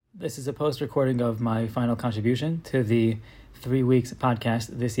This is a post-recording of my final contribution to the 3 weeks podcast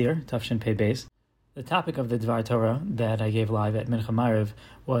this year, Tafshin Pei Beis. The topic of the Dvar Torah that I gave live at Mincha Maariv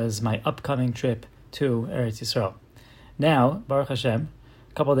was my upcoming trip to Eretz Yisrael. Now, Baruch Hashem,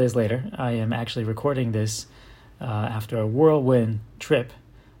 a couple of days later, I am actually recording this after a whirlwind trip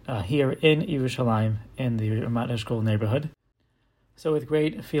here in Yerushalayim in the Ramat Eshkol neighborhood. So with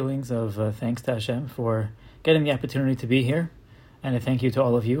great feelings of thanks to Hashem for getting the opportunity to be here, and a thank you to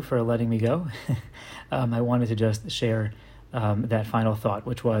all of you for letting me go. I wanted to just share that final thought,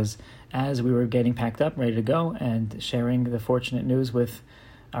 which was, as we were getting packed up, ready to go, and sharing the fortunate news with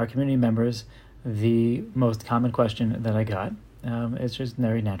our community members, the most common question that I got, it's just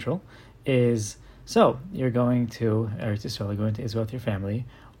very natural, is, so, you're going to Eretz Yisrael, you're going to Israel with your family,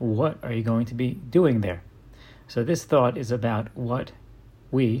 what are you going to be doing there? So this thought is about what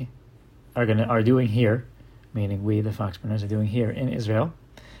we are doing here, meaning we, the Foxpreneurs, are doing here in Israel,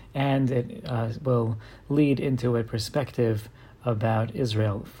 and it will lead into a perspective about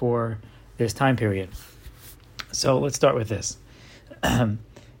Israel for this time period. So let's start with this.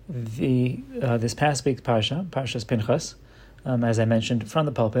 This past week's Parshas Pinchas, as I mentioned from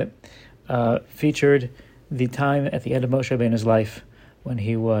the pulpit, featured the time at the end of Moshe Rabbeinu's life when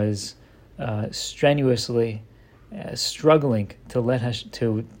he was strenuously struggling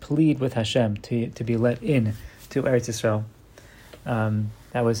to plead with Hashem to be let in to Eretz Yisrael.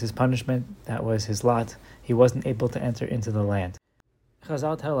 That was his punishment. That was his lot. He wasn't able to enter into the land.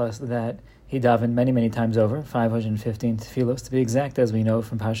 Chazal tell us that he davened many, many times over, 515 tefillos to be exact, as we know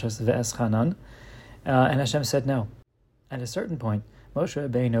from Parshas Ve'eschanan, and Hashem said no. At a certain point, Moshe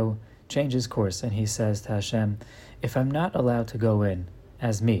Rabbeinu changes course, and he says to Hashem, if I'm not allowed to go in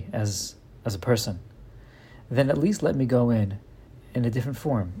as me, as a person, then at least let me go in a different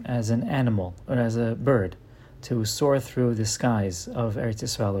form, as an animal or as a bird, to soar through the skies of Eretz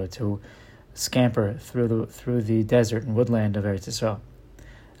Yisrael, or to scamper through the desert and woodland of Eretz Yisrael.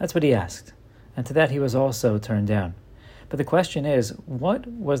 That's what he asked, and to that he was also turned down. But the question is, what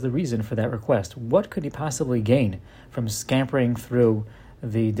was the reason for that request? What could he possibly gain from scampering through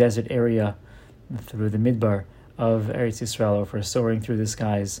the desert area, through the midbar of Eretz Yisrael, or for soaring through the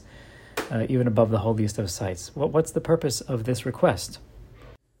skies, even above the holiest of sites? What's the purpose of this request?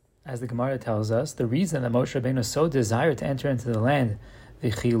 As the Gemara tells us, the reason that Moshe Rabbeinu so desired to enter into the land,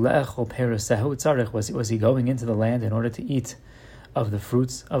 was he going into the land in order to eat of the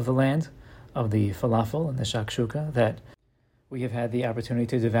fruits of the land, of the falafel and the shakshuka that we have had the opportunity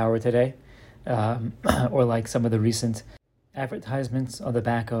to devour today, or like some of the recent advertisements on the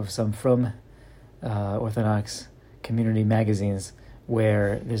back of some from Orthodox community magazines,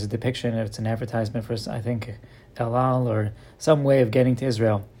 where there's a depiction, it's an advertisement for, I think, El Al, or some way of getting to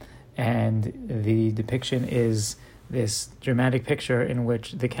Israel. And the depiction is this dramatic picture in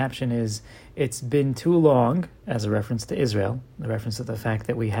which the caption is, it's been too long, as a reference to Israel, the reference to the fact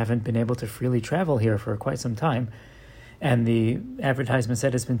that we haven't been able to freely travel here for quite some time. And the advertisement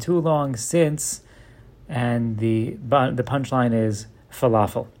said it's been too long since, and the punchline is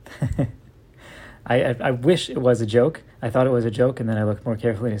falafel. I wish it was a joke. I thought it was a joke, and then I looked more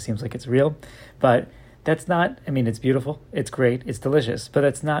carefully and it seems like it's real. But that's not, it's beautiful, it's great, it's delicious, but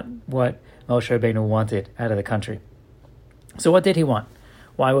that's not what Moshe Rabbeinu wanted out of the country. So what did he want?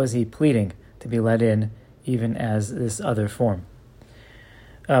 Why was he pleading to be let in, even as this other form?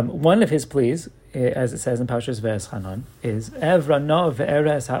 One of his pleas, as it says in Parshas Ve'eschanan, is Evrano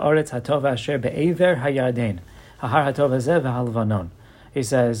ve'eres ha'aretz hatov asher be'ever hayarden ha'har hatov hazeh ve'halvanon. He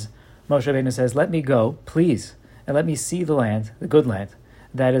says, Moshe Rabbeinu says, let me go, please, and let me see the land, the good land,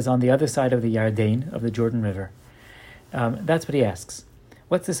 that is on the other side of the Yarden, of the Jordan River. That's what he asks.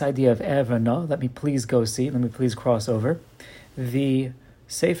 What's this idea of Evrano? Let me please go see, let me please cross over. The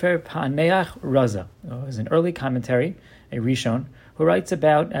Sefer Paneach Raza is an early commentary, a Rishon, who writes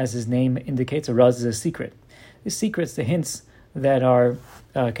about, as his name indicates, a Raz is a secret. The secrets, the hints that are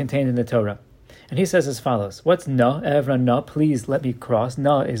contained in the Torah. And he says as follows, what's Na? Evrano, please let me cross.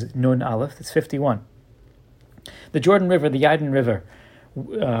 Na is Nun Aleph, it's 51. The Jordan River, the Yarden River,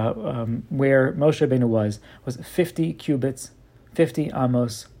 where Moshe Rabbeinu was 50 cubits, 50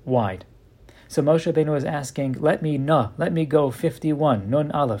 amos wide. So Moshe Rabbeinu was asking, let me go 51,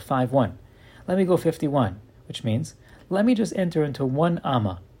 Nun Aleph, 5-1. Let me go 51, which means, let me just enter into 1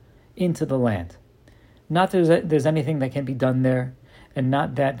 amma, into the land. Not that there's anything that can be done there, and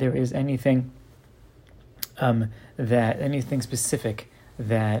not that there is anything anything specific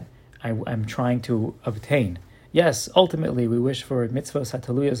that I'm trying to obtain. Yes, ultimately we wish for mitzvos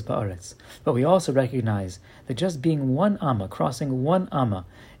hataluyos ba'aretz, but we also recognize that just being 1 amma, crossing 1 amma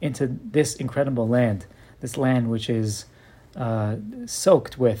into this incredible land, this land which is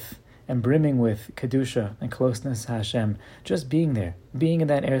soaked with and brimming with Kedusha and closeness to Hashem, just being there, being in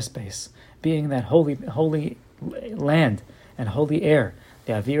that airspace, being in that holy land and holy air.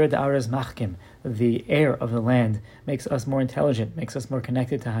 The Avira Da'araz Machkim, the air of the land, makes us more intelligent, makes us more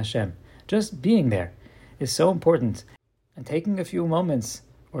connected to Hashem. Just being there is so important. And taking a few moments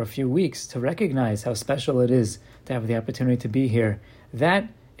or a few weeks to recognize how special it is to have the opportunity to be here, that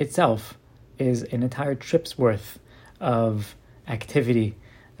itself is an entire trip's worth of activity,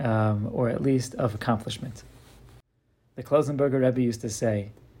 or at least of accomplishment. The Klausenberger Rebbe used to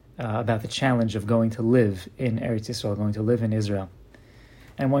say about the challenge of going to live in Eretz Yisrael, going to live in Israel.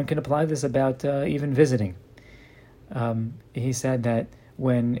 And one can apply this about even visiting. He said that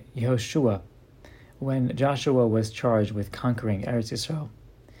when Joshua was charged with conquering Eretz Yisrael,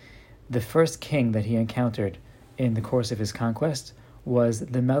 the first king that he encountered in the course of his conquest was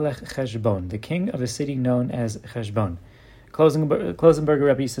the Melech Cheshbon, the king of a city known as Cheshbon. Klausenberger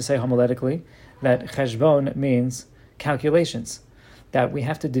Rebbe used to say homiletically that Cheshbon means calculations, that we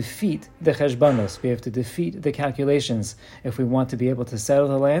have to defeat the Cheshbonos, we have to defeat the calculations if we want to be able to settle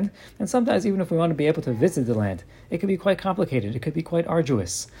the land, and sometimes even if we want to be able to visit the land. It could be quite complicated, it could be quite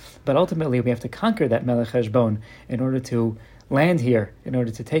arduous, but ultimately we have to conquer that Melech Cheshbon in order to land here, in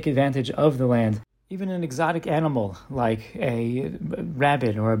order to take advantage of the land. Even an exotic animal like a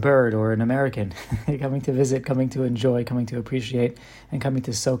rabbit or a bird or an American coming to visit, coming to enjoy, coming to appreciate, and coming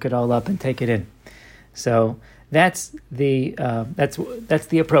to soak it all up and take it in. So that's the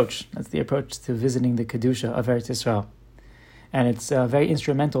approach. That's the approach to visiting the Kedusha of Eretz Yisrael. And it's very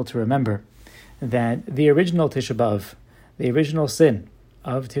instrumental to remember that the original Tisha B'Av, the original sin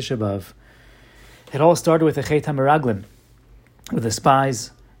of Tisha B'Av, it all started with the Chet HaMeraglim, with the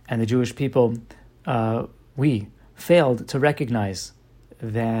spies and the Jewish people. We failed to recognize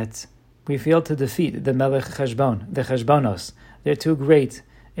that we failed to defeat the Melech Cheshbon, the Cheshbonos. They're too great,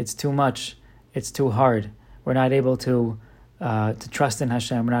 it's too much, it's too hard. We're not able to trust in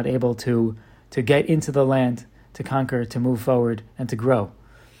Hashem, we're not able to get into the land, to conquer, to move forward, and to grow.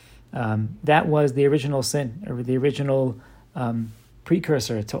 That was the original sin, or the original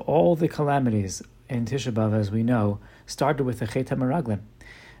precursor to all the calamities in Tisha B'Av, as we know, started with the Chet HaMeraglim.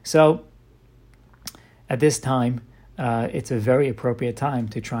 So, at this time, it's a very appropriate time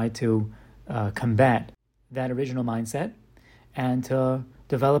to try to combat that original mindset and to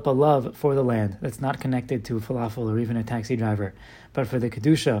develop a love for the land that's not connected to falafel or even a taxi driver, but for the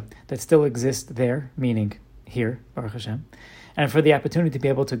Kedusha that still exists there, meaning here, Baruch Hashem, and for the opportunity to be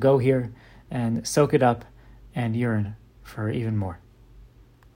able to go here and soak it up and yearn for even more.